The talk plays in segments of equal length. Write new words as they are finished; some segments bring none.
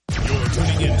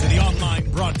tuning in to the online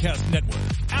broadcast network,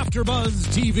 AfterBuzz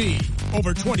TV.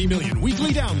 Over 20 million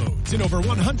weekly downloads in over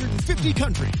 150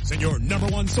 countries, and your number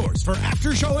one source for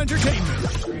after-show entertainment.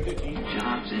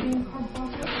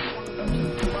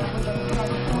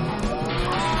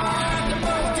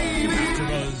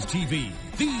 AfterBuzz TV,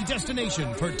 the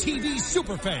destination for TV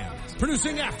superfans.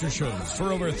 Producing aftershows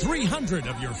for over 300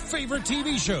 of your favorite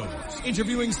TV shows.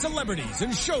 Interviewing celebrities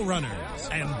and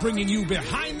showrunners. And bringing you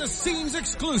behind-the-scenes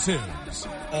exclusives.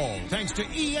 All thanks to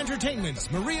E! Entertainment's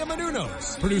Maria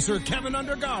Menounos, producer Kevin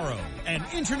Undergaro, and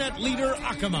internet leader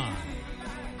Akamai.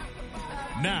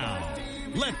 Now,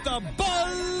 let the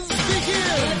buzz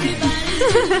begin!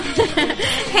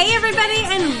 Hey everybody,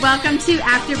 and welcome to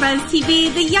AfterBuzz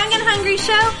TV, the Young and Hungry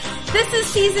show. This is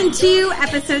Season 2,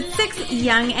 Episode 6,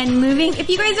 Young and Moving. If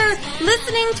you guys are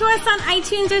listening to us on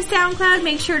iTunes or SoundCloud,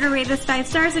 make sure to rate us 5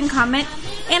 stars and comment.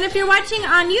 And if you're watching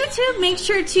on YouTube, make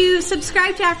sure to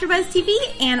subscribe to AfterBuzz TV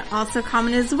and also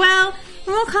comment as well. And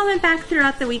we'll comment back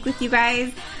throughout the week with you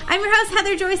guys. I'm your host,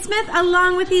 Heather Joy Smith,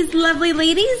 along with these lovely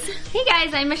ladies. Hey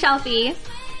guys, I'm Michelle Fee.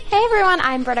 Hey everyone,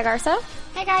 I'm Britta Garso.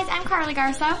 Hey guys, I'm Carly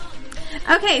Garso.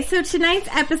 Okay, so tonight's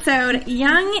episode,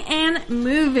 Young and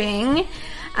Moving.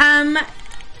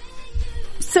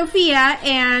 Sophia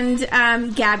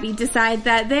and Gabby decide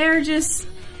that they're just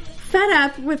fed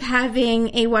up with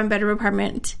having a one-bedroom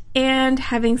apartment and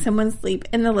having someone sleep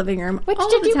in the living room all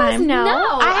did the you time. guys know?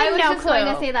 No, I had was no just clue.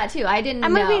 going to say that too. I didn't know. I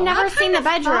mean, we've never seen the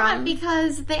bedroom.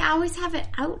 Because they always have it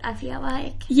out, I feel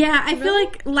like. Yeah, I feel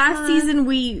like last season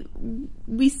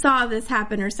we saw this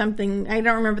happen or something. I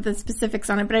don't remember the specifics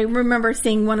on it, but I remember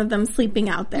seeing one of them sleeping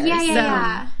out there.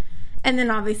 Yeah. And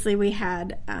then obviously we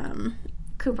had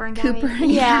Cooper and Gabby.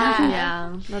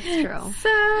 Yeah, that's true.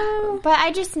 So, But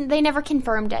they never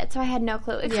confirmed it, so I had no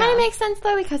clue. It kind of makes sense,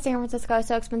 though, because San Francisco is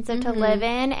so expensive to live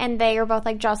in, and they are both,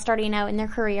 like, just starting out in their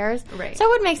careers. Right. So it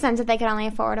would make sense if they could only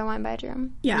afford a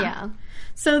one-bedroom. yeah.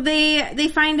 So they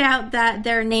find out that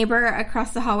their neighbor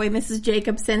across the hallway, Mrs.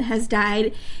 Jacobson, has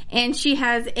died, and she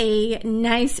has a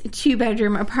nice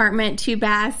 2-bedroom apartment, 2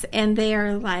 baths, and they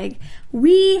are like,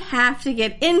 we have to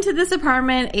get into this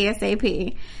apartment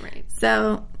ASAP. Right.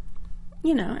 So,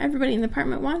 you know, everybody in the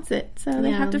apartment wants it, so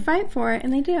they have to fight for it,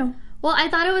 and they do. Well, I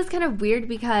thought it was kind of weird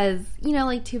because, you know,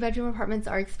 like 2-bedroom apartments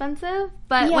are expensive,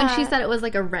 but when she said it was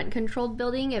like a rent-controlled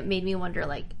building, it made me wonder,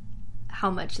 like, how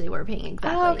much they were paying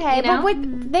exactly. Oh, okay, you know?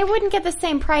 but they wouldn't get the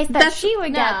same price that she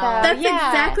would get, though. That's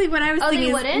exactly what I was thinking.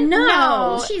 They wouldn't?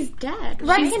 No. She's dead.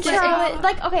 Rent control,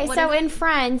 like, okay, so in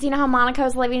Friends, you know how Monica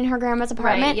was living in her grandma's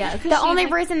apartment? Right, yes. The only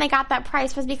reason they got that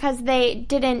price was because they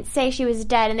didn't say she was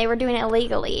dead and they were doing it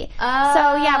illegally. Oh.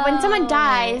 So, yeah, when someone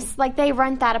dies, like, they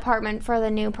rent that apartment for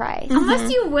the new price.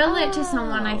 Unless you will it to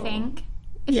someone, I think.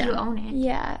 If you own it.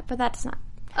 Yeah, but that's not.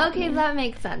 Okay, that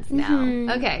makes sense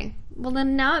now. Okay. Well,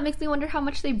 then now it makes me wonder how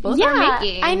much they both are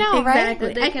making. I know,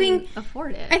 Exactly. That they can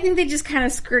afford it. I think they just kind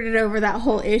of skirted over that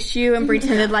whole issue and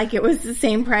pretended like it was the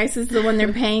same price as the one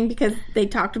they're paying because they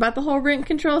talked about the whole rent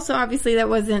control, so obviously that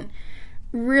wasn't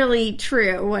really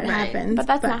true what happened. But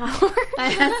that's not how it works.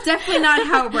 That's definitely not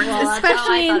how it works,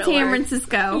 especially in San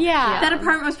Francisco. Yeah. That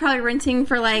apartment was probably renting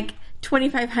for like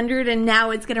 $2,500 and now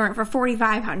it's going to rent for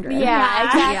 $4,500. Yeah,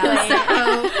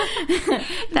 exactly. So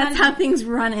that's how things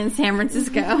run in San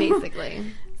Francisco. Basically.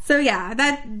 So yeah,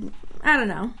 I don't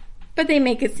know. But they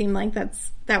make it seem like that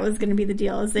was going to be the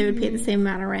deal, as they would pay the same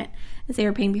amount of rent as they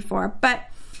were paying before. But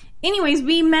anyways,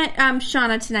 we met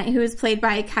Shauna tonight, who is played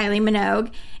by Kylie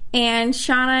Minogue. And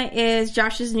Shauna is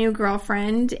Josh's new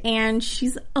girlfriend, and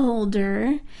she's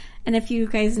older. And if you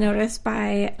guys noticed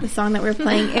by the song that we're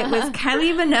playing, it was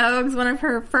Kylie Minogue's, one of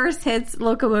her first hits,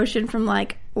 Locomotion, from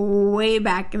like way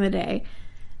back in the day.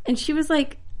 And she was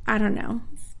like, I don't know,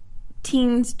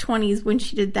 teens, 20s when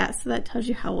she did that. So that tells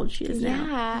you how old she is now.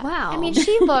 Yeah. Wow. I mean,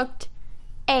 she looked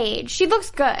aged. She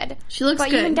looks good. She looks but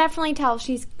good. You can definitely tell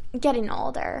she's getting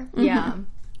older. Yeah.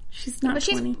 She's not But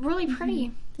she's 20. really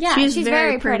pretty. Yeah, She's she's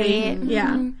very pretty.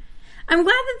 Yeah. I'm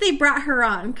glad that they brought her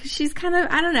on because she's kind of,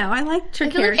 I don't know, I liked her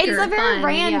character. It's a very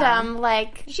random,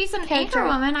 like, She's an character. anchor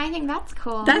woman. I think that's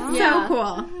cool. That's so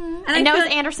cool. And I know feel it's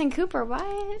like, Anderson Cooper.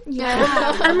 What?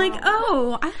 Yeah. I'm like,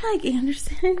 oh, I like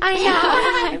Anderson. I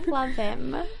know. I love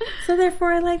him. So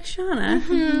therefore I like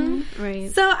Shauna.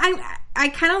 Right. So I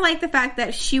kind of like the fact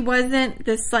that she wasn't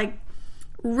this like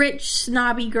rich,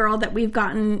 snobby girl that we've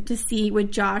gotten to see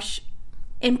with Josh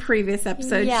in previous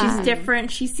episodes. Yeah. She's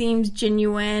different. She seems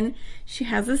genuine. She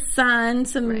has a son,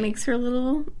 so it makes her a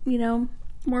little, you know,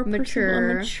 more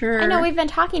mature. I know we've been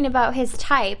talking about his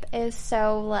type is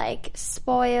so like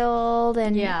spoiled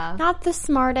and not the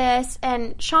smartest,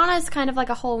 and Shauna's kind of like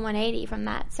a whole 180 from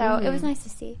that. So it was nice to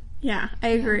see. Yeah, I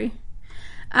agree.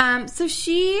 So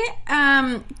she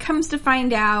comes to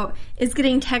find out is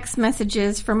getting text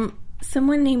messages from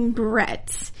someone named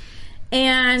Brett.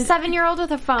 And 7-year-old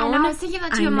with a phone. I was thinking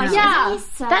that too. I'm like, yeah, is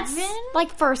he that's 7? like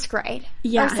first grade.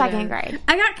 Yeah. Or second grade.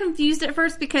 I got confused at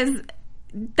first because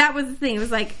that was the thing. It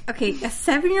was like, okay, a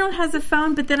 7-year-old has a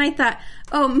phone, but then I thought,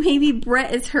 oh, maybe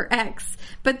Brett is her ex.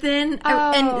 But then,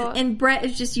 and Brett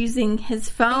is just using his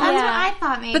phone. That's what I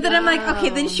thought maybe. But then I'm like, okay,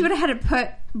 then she would have had to put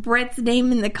Brett's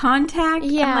name in the contact.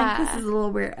 Yeah. I'm like, this is a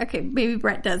little weird. Okay, maybe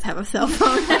Brett does have a cell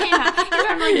phone.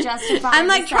 I'm like justifying. I'm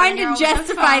like trying to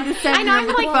justify the 7-year-old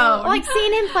with the phone. Like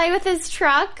seeing him play with his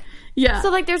truck. Yeah.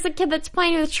 So like there's a kid that's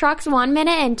playing with trucks 1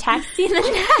 minute and texting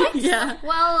the next. Yeah.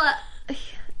 Well,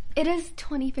 it is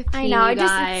 2015. I know. It's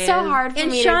It's so hard for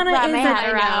me to wrap my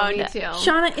head around. Me too.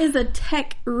 Shauna is a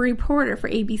tech reporter for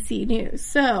ABC News,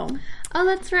 so Oh,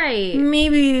 that's right.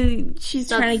 maybe she's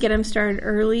trying to get him started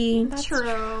early. That's true.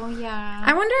 Yeah.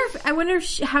 I wonder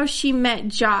how she met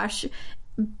Josh.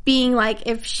 Being like,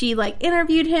 if she like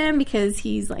interviewed him because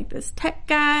he's like this tech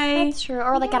guy. That's true.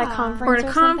 Or like at a conference Or at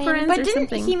a conference something. But or didn't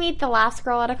something. he meet the last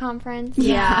girl at a conference?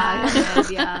 Yeah.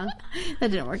 Yeah.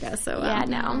 That didn't work out so well. Yeah,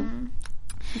 no.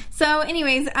 So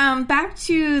anyways, back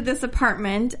to this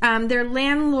apartment. Their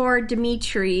landlord,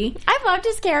 Dimitri. I loved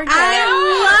his character.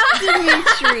 I love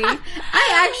Dimitri.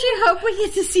 I actually hope we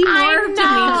get to see more of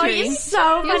Dimitri. He's so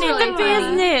funny. really The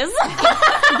business.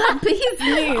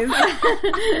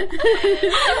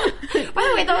 By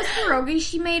the way, those pierogies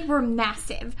she made were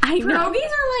massive. I know. Pierogies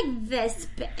are like this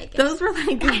big. Those were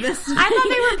like this. I thought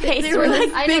they were pastry. They were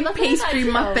like I know, big that's what I thought pastry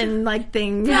too. muffin like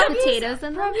things. Yeah, potatoes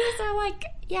in them. Pierogies are like,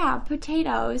 yeah,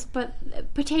 potatoes, but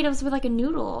potatoes with like a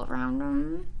noodle around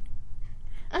them.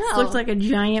 This looks like a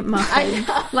giant muffin,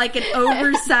 like an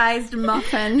oversized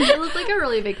muffin. It looked like a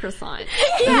really big croissant.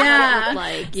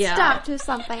 Yeah. Stuck to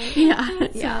something. Yeah.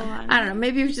 Yeah. I don't know.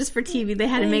 Maybe it was just for TV. They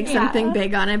had to make something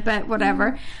big on it, but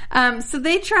whatever. So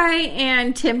they try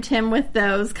and tempt him with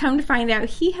those. Come to find out,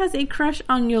 he has a crush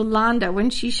on Yolanda when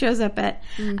she shows up at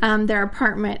their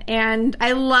apartment. And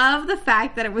I love the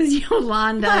fact that it was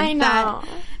Yolanda I know.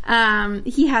 that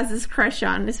he has this crush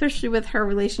on, especially with her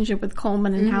relationship with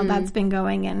Coleman and how that's been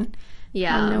going, and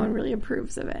how no one really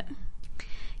approves of it.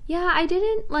 Yeah, I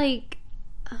didn't like.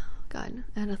 Oh God,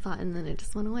 I had a thought and then it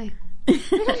just went away.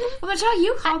 Well, Michelle,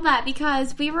 you called that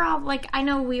because we were all like, I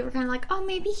know we were kind of like, oh,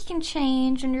 maybe he can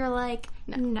change, and you're like,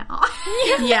 no.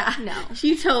 Yeah, No.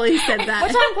 she totally said that.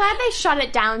 Which I'm glad they shut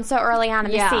it down so early on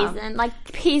in the season. Like,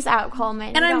 peace out,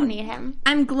 Coleman. And I I'm- don't need him.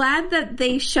 I'm glad that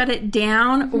they shut it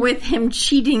down with him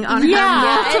cheating on her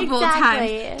Yeah, multiple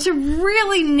exactly. times to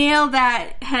really nail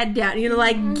that head down. You know,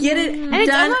 like get it And it's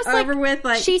done almost over like with.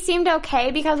 Like she seemed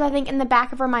okay because I think in the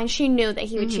back of her mind she knew that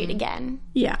he would cheat again.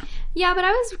 yeah, Yeah, but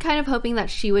I was kind of hoping that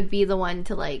she would be the one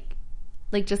to like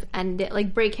just end it,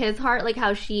 like break his heart, like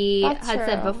how she That's had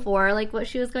said true. before, like what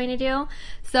she was going to do.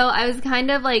 So I was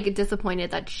kind of like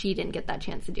disappointed that she didn't get that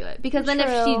chance to do it, because then if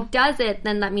she True. does it,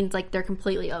 then that means like they're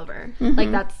completely over.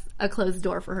 Like that's a closed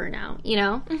door for her now, you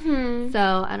know? Mm-hmm. So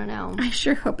I don't know. I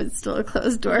sure hope it's still a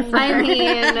closed door for I her.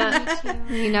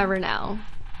 mean, you never know.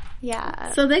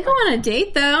 Yeah. So they go on a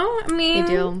date, though. I mean,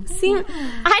 They do.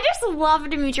 I just love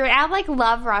Dimitri. I like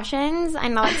love Russians. I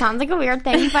know it sounds like a weird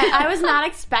thing, but I was not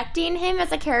expecting him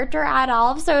as a character at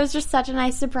all, so it was just such a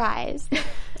nice surprise.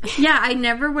 Yeah, I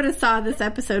never would have saw this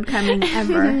episode coming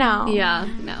ever. No. Yeah,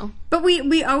 no. But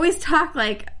we always talk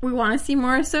like we want to see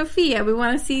more of Sophia. We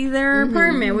want to see their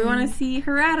apartment. We want to see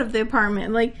her out of the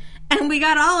apartment. Like, and we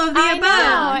got all of the I above. know,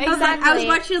 I was exactly.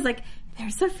 watching. I was like,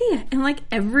 there's Sophia, and like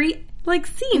every like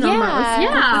scene Yeah. almost.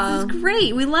 Yeah. This is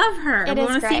great. We love her. It we is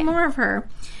want to see great. more of her.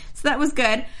 So that was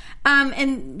good.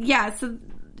 And yeah, so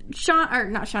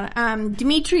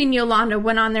Dimitri and Yolanda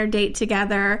went on their date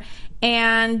together.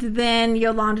 And then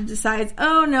Yolanda decides,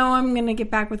 oh no, I'm going to get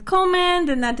back with Coleman.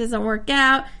 Then that doesn't work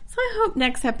out. So I hope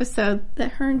next episode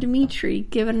that her and Dimitri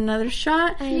give it another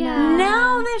shot. I know.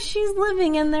 Now that she's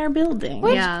living in their building.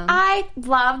 Which Yeah. I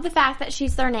love the fact that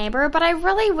she's their neighbor, but I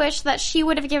really wish that she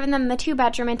would have given them the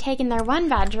 2-bedroom and taken their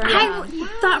 1-bedroom.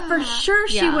 I thought for sure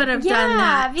she Yeah. would have done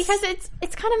that. because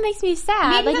it's kind of makes me sad.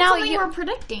 Maybe like that's now something you, we're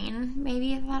predicting.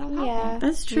 Maybe that'll happen. yeah.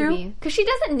 That's true. Because she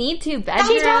doesn't need 2 bedrooms.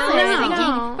 She doesn't. No.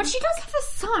 No. But she does have a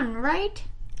son, right?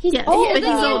 He's Yes. old. But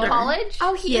Isn't he's he older. in college?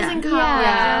 Oh, he Yeah. is in college.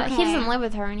 Yeah, Okay. he doesn't live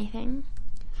with her or anything.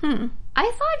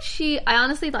 I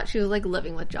honestly thought she was like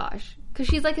living with Josh. Because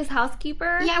she's like his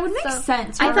housekeeper. Yeah, it would make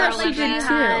sense. I for thought her she living.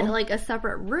 had like a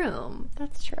separate room.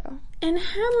 That's true. And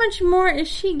how much more is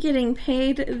she getting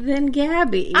paid than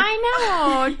Gabby?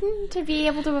 I know to be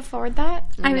able to afford that.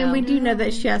 I mean, we do know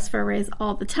that she asks for a raise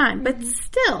all the time, but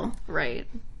still. Right.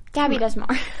 Gabby does more.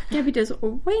 Gabby does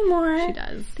way more. She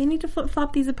does. They need to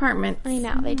flip-flop these apartments. I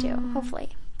know, they do. Hopefully.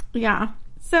 Yeah.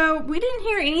 So we didn't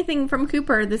hear anything from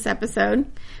Cooper this episode,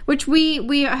 which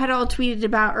we had all tweeted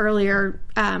about earlier,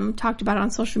 talked about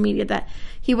on social media, that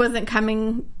he wasn't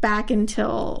coming back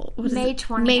until May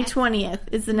 20th. May 20th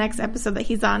is the next episode that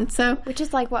he's on. So Which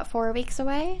is like, what, 4 weeks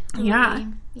away? yeah.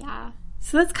 Yeah.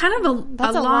 So that's kind of a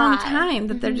That's a long lot. time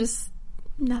that they're just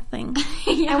nothing.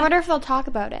 I wonder if they'll talk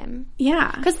about him.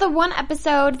 Yeah. Because the one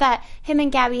episode that him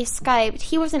and Gabby Skyped,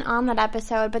 he wasn't on that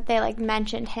episode, but they, like,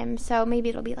 mentioned him, so maybe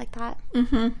it'll be like that.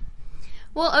 Mm-hmm.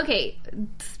 Well, okay,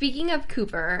 speaking of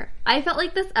Cooper, I felt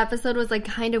like this episode was, like,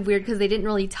 kind of weird because they didn't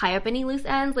really tie up any loose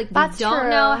ends. Like, we That's don't true.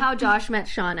 know how Josh met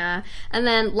Shauna. And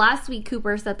then last week,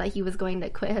 Cooper said that he was going to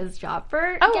quit his job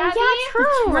for Gabby. yeah, true.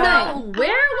 So,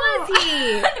 where was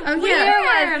he? Oh,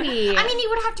 Where was he? I mean, he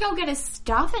would have to go get his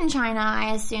stuff in China,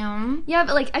 I assume. Yeah,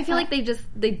 but, like, I feel like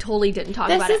they totally didn't talk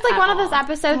This about it is like at one of all. those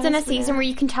episodes in a season where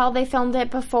you can tell they filmed it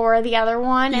before the other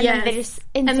one, and then they just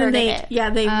inserted it. Yeah,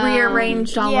 they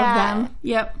rearranged all yeah. of them.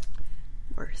 Yep.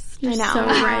 Worst. I know. So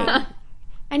right.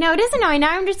 I know, it is annoying.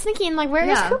 Now I'm just thinking, like, where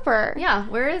is Cooper? Yeah,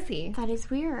 where is he? That is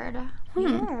weird.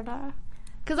 Weird.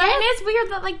 Because And it's weird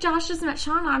that, like, Josh just met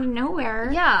Sean out of nowhere.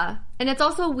 Yeah, and it's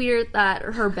also weird that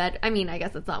her bed, I mean, I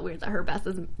guess it's not weird that her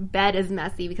bed is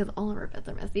messy because all of her beds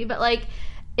are messy, but, like,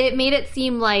 it made it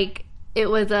seem like it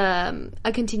was a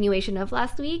continuation of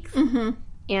last week's,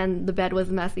 and the bed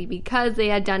was messy because they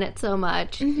had done it so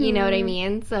much, you know what I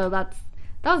mean? So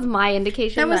that was my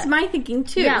indication. That was my thinking,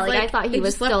 too. Yeah, It's like I thought he they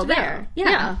was just left still it there. out.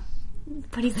 Yeah.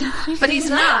 But he's not. But he's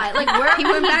not. Like, where He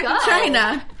went back go? to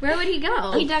China. Where would he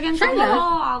go? He dug himself a hole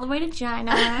all the way to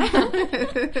China.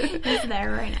 He's there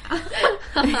right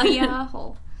now. Via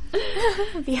hole.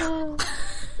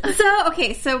 So,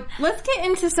 okay, so let's get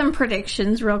into some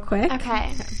predictions real quick.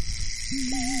 Okay.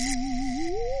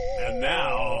 And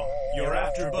now, your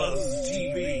AfterBuzz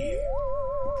TV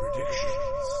predictions.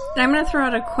 And I'm going to throw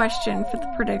out a question for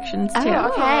the predictions, too. Oh,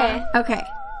 okay. Okay.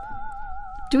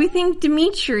 Do we think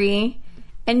Dimitri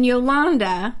and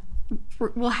Yolanda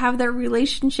will have their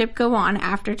relationship go on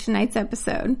after tonight's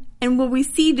episode? And will we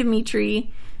see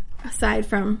Dimitri aside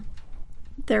from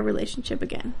their relationship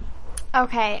again?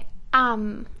 Okay.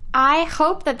 I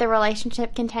hope that the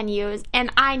relationship continues, and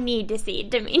I need to see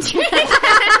Dimitri.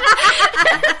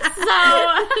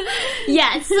 So,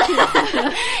 yes.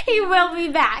 He will be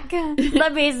back. The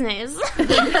business.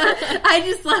 I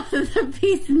just love the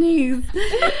business.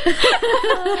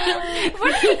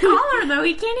 What did he call her, though?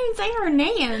 He can't even say her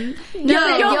name.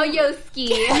 Yo-yo-ski.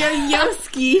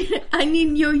 Yo-yoski. I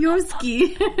need yo-yoski.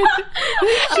 She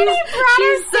brought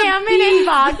her salmon and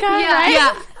vodka, right?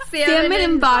 Yeah. Salmon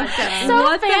and vodka. So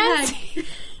what fancy. the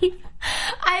heck?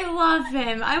 I love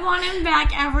him. I want him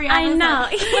back every episode. I know.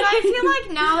 But I feel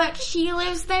like now that she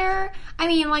lives there, I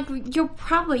mean, like, you'll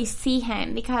probably see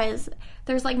him because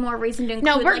there's, like, more reason to include,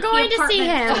 No, we're like, going the to see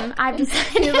apartment him. I've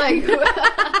decided. Like,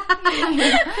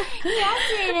 Yes,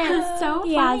 it is so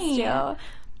funny. Yes, Joe.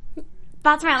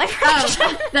 That's my only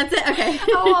prediction. That's it? Okay.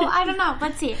 Oh, well, I don't know.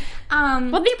 Let's see.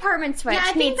 Well, the apartment switch Yeah,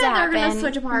 I think needs to that they're happen. going to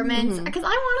switch apartments because I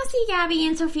want to see Gabby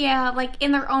and Sophia like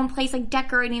in their own place, like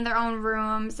decorating their own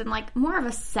rooms and like more of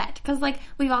a set. Because like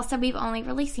we've all said, we've only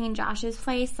really seen Josh's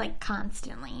place like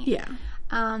constantly. Yeah.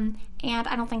 And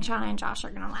I don't think Shauna and Josh are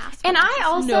going to last. And I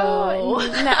also No.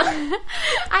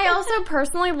 I also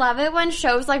personally love it when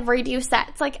shows like redo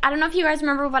sets. Like I don't know if you guys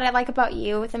remember What I Like About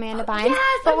You with Amanda Bynes,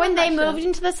 yes, but I when love they that show. moved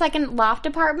into the second loft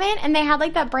apartment and they had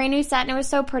like that brand new set and it was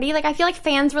so pretty. Like I feel like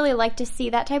fans really like to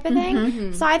see that type of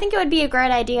thing. So I think it would be a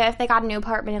great idea if they got a new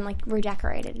apartment and like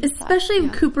redecorated. And stuff. Especially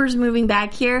if Cooper's moving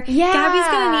back here. Yeah. Gabby's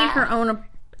going to need her own,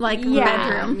 like,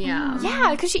 bedroom. yeah.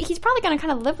 Yeah, because he's probably going to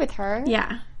kind of live with her.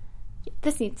 Yeah.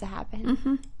 This needs to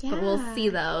happen. But we'll see,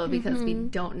 though, because we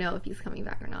don't know if he's coming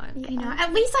back or not. You know,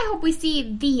 at least I hope we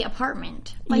see the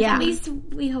apartment. Like Yeah. at least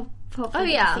we hope. Oh,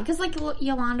 yeah. Because like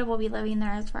Yolanda will be living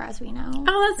there as far as we know.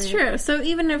 Oh, that's true. So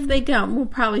even if they don't, we'll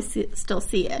probably still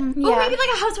see it. Oh, maybe like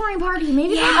a housewarming party.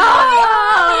 Maybe.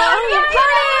 Oh,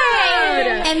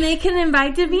 And they can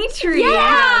invite Dimitri.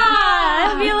 yeah!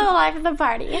 It'll be a little life of the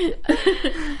party.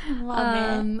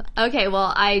 Love it. Okay,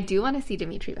 well, I do want to see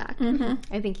Dimitri back.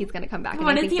 I think he's going to come back. What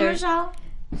and I is think he, Michelle?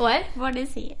 What? What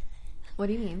is he? What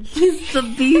do you mean? He's the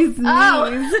bee's knees.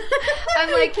 I'm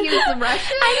like, he's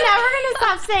Russian? I'm never gonna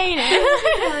stop saying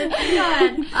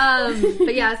it.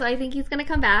 But yeah, so I think he's gonna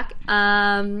come back.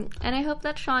 And I hope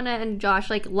that Shauna and Josh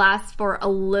like last for a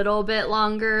little bit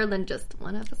longer than just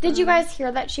one episode. Did you guys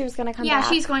hear that she was gonna come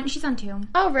back? Yeah, she's on 2.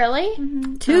 Oh, really?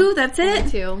 2, that's it?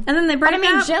 2. And then they break But I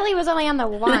mean, up. Jilly was only on the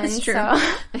 1, That's true. so...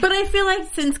 But I feel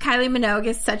like since Kylie Minogue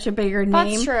is such a bigger name,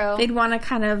 That's true. they'd want to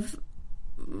kind of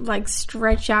like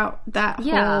stretch out that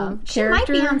whole She character. might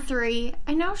be on 3.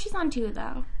 I know she's on 2,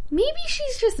 though. Maybe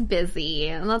she's just busy,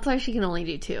 and that's why she can only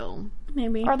do 2.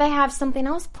 Maybe. Or they have something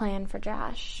else planned for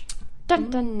Josh. Dun,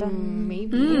 dun, dun.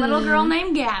 Maybe. Little girl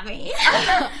named Gabby.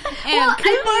 And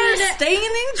people are staying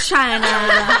in China.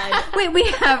 Wait, we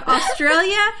have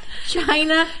Australia,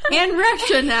 China, and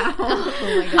Russia now. Oh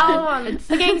my god.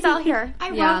 The gang's all here. I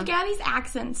Yeah. loved Gabby's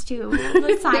accents, too.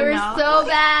 Like, side They were note. so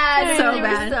bad. So they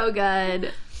bad. were so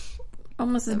good.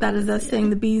 Almost as bad as us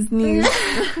saying the bee's knees.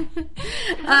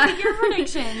 Your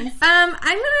predictions. I'm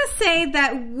gonna say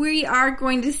that we are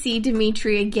going to see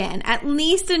Dimitri again, at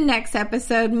least in next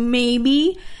episode,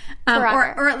 maybe,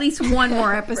 or at least one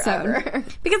more episode,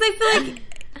 because I feel like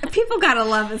people gotta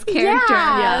love his character.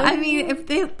 Yeah. I mean,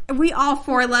 we all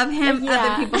 4 love him,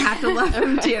 other people have to love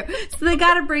him too. So they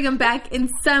gotta bring him back in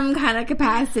some kind of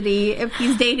capacity. If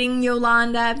he's dating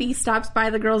Yolanda, if he stops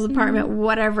by the girl's apartment,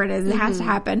 whatever it is, it has to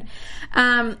happen.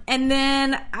 And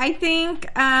then I think,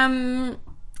 I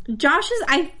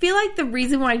feel like the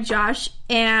reason why Josh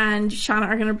and Shauna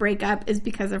are going to break up is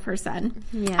because of her son.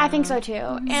 Yeah. I think so too.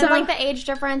 And like the age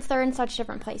difference, they're in such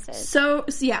different places. So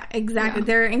yeah, exactly. Yeah.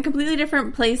 They're in completely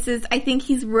different places. I think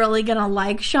he's really going to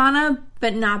like Shauna,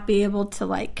 but not be able to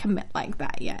like commit like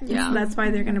that yet. Yeah. So that's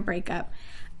why they're going to break up.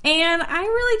 And I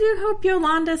really do hope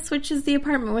Yolanda switches the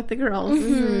apartment with the girls.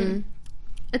 Mm-hmm.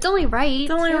 It's only right.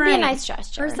 It's only It'd right. be a nice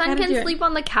gesture. Her son can sleep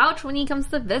on the couch when he comes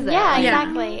to visit. Yeah, Yeah.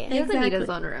 exactly. He doesn't need his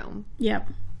own room. Yep.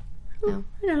 No.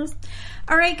 Who knows?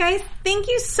 All right, guys. Thank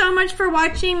you so much for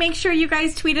watching. Make sure you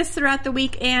guys tweet us throughout the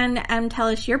week and tell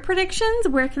us your predictions.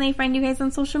 Where can they find you guys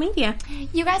on social media?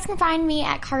 You guys can find me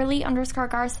at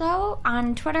Carly_Garso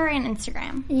on Twitter and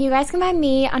Instagram. You guys can find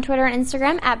me on Twitter and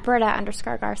Instagram at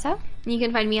Britta_Garso. You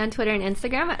can find me on Twitter and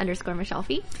Instagram at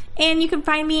 _MichelleFee. And you can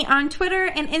find me on Twitter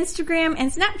and Instagram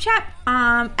and Snapchat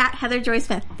at Heather Joy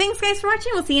Smith. Thanks, guys, for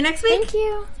watching. We'll see you next week. Thank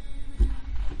you.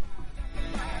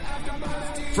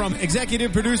 From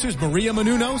executive producers Maria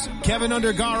Menounos, Kevin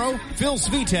Undergaro, Phil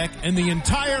Svitek, and the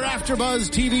entire AfterBuzz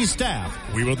TV staff,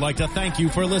 we would like to thank you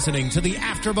for listening to the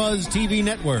AfterBuzz TV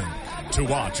network. To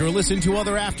watch or listen to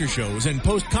other after shows and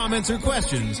post comments or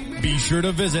questions, be sure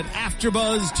to visit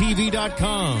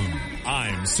AfterBuzzTV.com.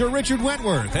 I'm Sir Richard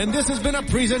Wentworth, and this has been a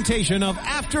presentation of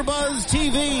AfterBuzz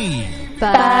TV.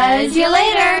 Buzz you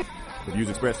later. The views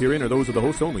expressed herein are those of the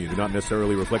host only and do not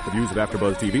necessarily reflect the views of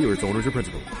AfterBuzz TV or its owners or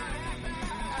principals.